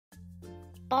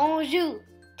Bonjour!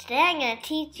 Today I'm going to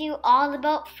teach you all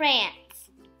about France.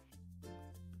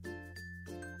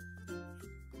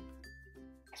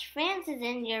 France is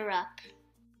in Europe.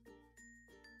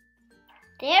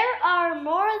 There are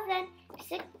more than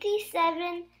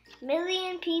 67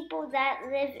 million people that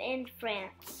live in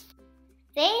France.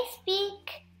 They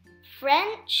speak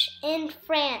French in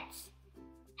France.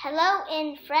 Hello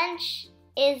in French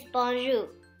is bonjour.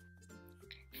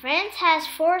 France has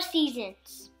 4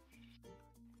 seasons.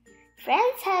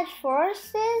 France has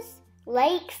forests,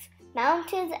 lakes,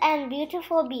 mountains, and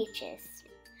beautiful beaches.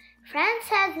 France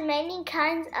has many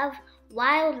kinds of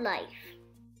wildlife.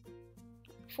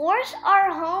 Forests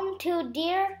are home to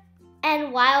deer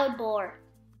and wild boar.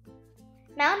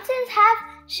 Mountains have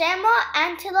chamois,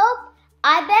 antelope,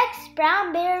 ibex,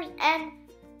 brown bears, and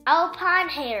alpine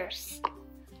hares.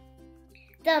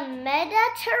 The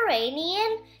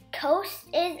Mediterranean coast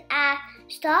is a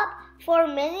stop for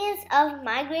millions of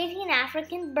migrating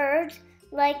African birds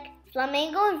like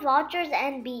flamingos, vultures,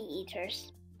 and bee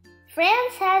eaters.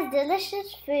 France has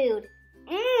delicious food.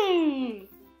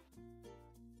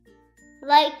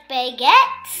 Like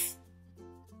baguettes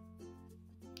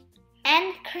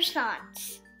and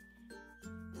croissants.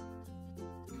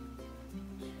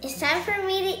 It's time for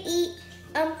me to eat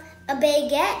a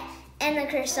baguette and a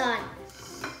croissant.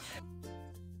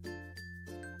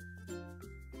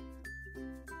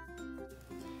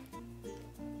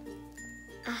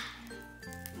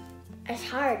 It's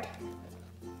hard.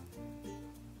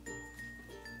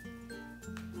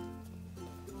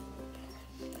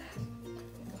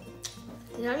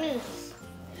 Yummy.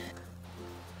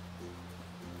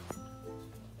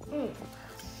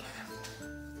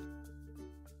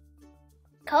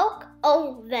 Coke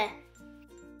au vin.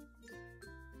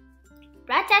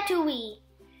 Ratatouille.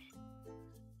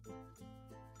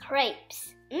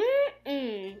 Crepes.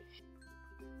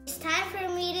 It's time for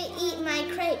me to eat my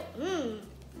crepe.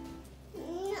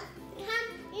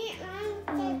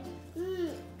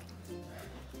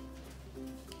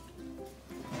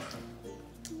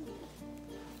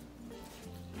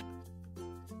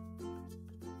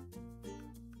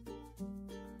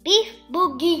 Beef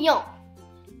bourguignon.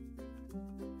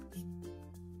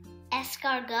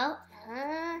 Escargot.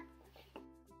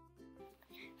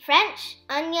 French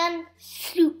onion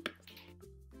soup.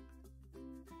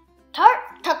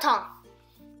 Tarte tatin.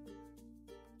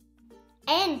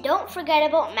 And don't forget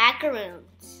about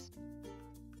macaroons.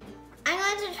 I'm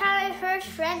going to try my first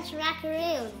French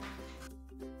macaroon.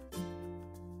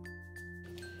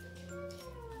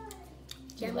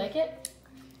 Do you like it?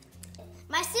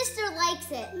 My sister likes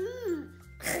it.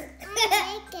 I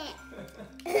like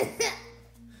it.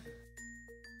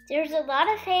 There's a lot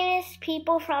of famous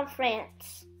people from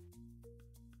France.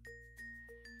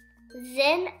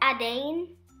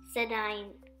 Zinedine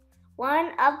Zidane,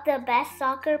 one of the best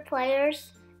soccer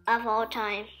players of all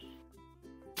time.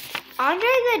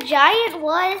 Andre the Giant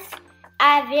was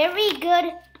a very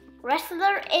good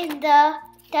wrestler in the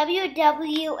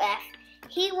WWF.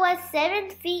 He was 7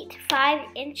 feet 5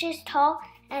 inches tall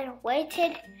and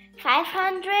weighed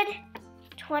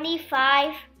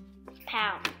 525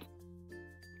 pounds.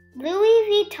 Louis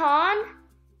Vuitton,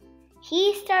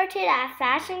 he started a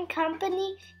fashion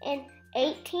company in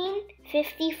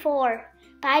 1854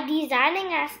 by designing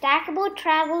a stackable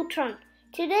travel trunk.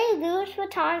 Today, Louis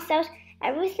Vuitton sells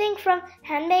everything from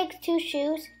handbags to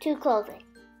shoes to clothing.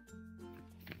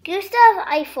 Gustave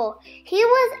Eiffel, he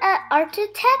was an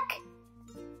architect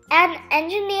and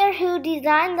engineer who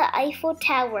designed the Eiffel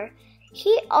Tower.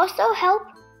 He also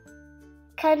helped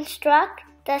construct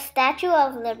the Statue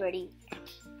of Liberty.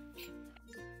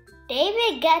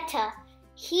 David Guetta,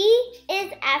 he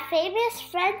is a famous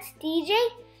French DJ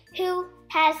who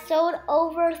has sold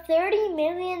over 30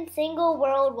 million singles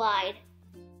worldwide.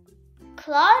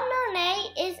 Claude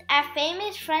Monet is a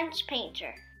famous French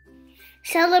painter.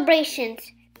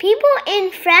 Celebrations. People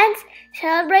in France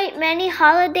celebrate many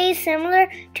holidays similar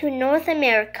to North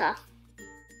America.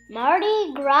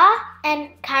 Mardi Gras and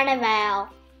Carnival.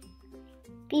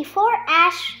 Before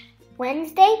Ash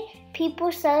Wednesday,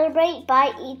 people celebrate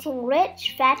by eating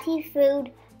rich, fatty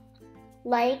food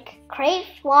like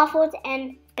crepes, waffles,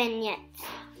 and beignets.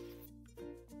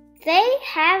 They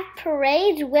have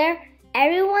parades where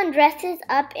everyone dresses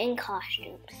up in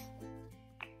costumes.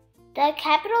 The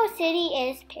capital city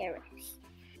is Paris.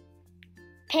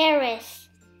 Paris.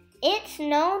 It's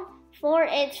known for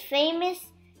its famous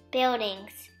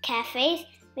buildings, cafes,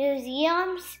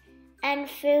 museums, and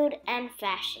food and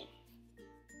fashion.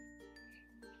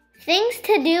 Things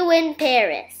to do in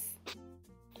Paris.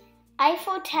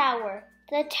 Eiffel Tower.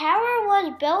 The tower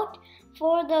was built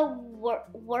for the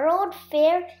World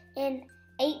Fair in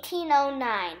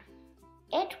 1809.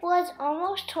 It was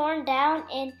almost torn down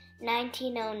in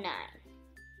 1909.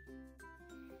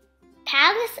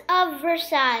 Palace of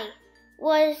Versailles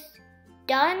was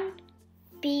done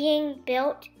being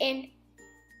built in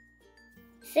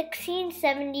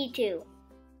 1672.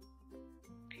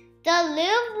 The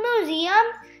Louvre Museum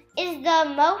is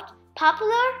the most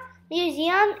popular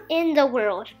museum in the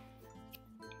world.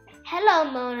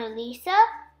 Hello, Mona Lisa.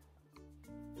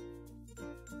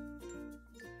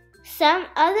 Some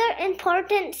other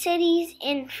important cities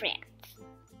in France.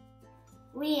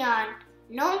 Lyon,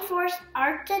 known for its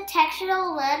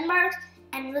architectural landmarks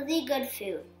and really good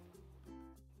food.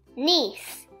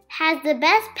 Nice has the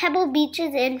best pebble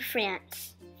beaches in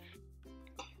France.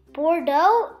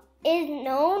 Bordeaux is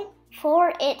known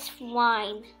for its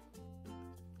wine.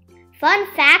 Fun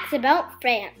facts about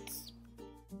France.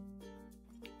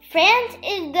 France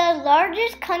is the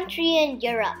largest country in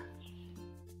Europe.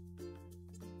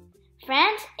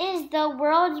 France is the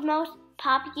world's most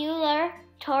popular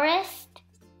tourist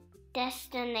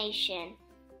destination.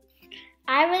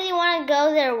 I really want to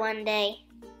go there one day.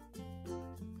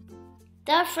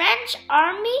 The French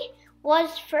army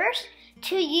was first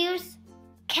to use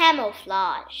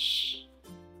camouflage.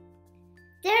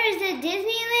 There is a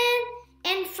Disneyland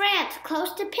in France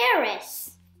close to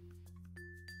Paris.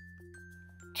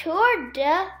 Tour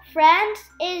de France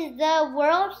is the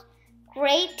world's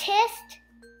greatest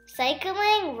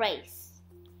cycling race.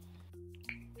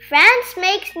 France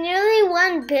makes nearly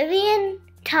 1 billion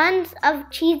tons of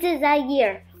cheeses a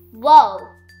year. Whoa!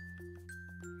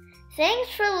 Thanks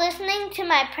for listening to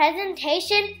my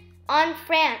presentation on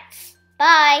France.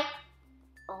 Bye!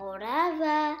 Au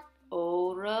revoir.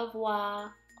 Au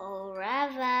revoir. Au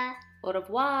revoir. Au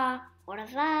revoir. Au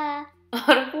revoir. Au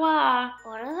revoir.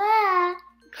 Au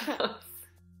revoir.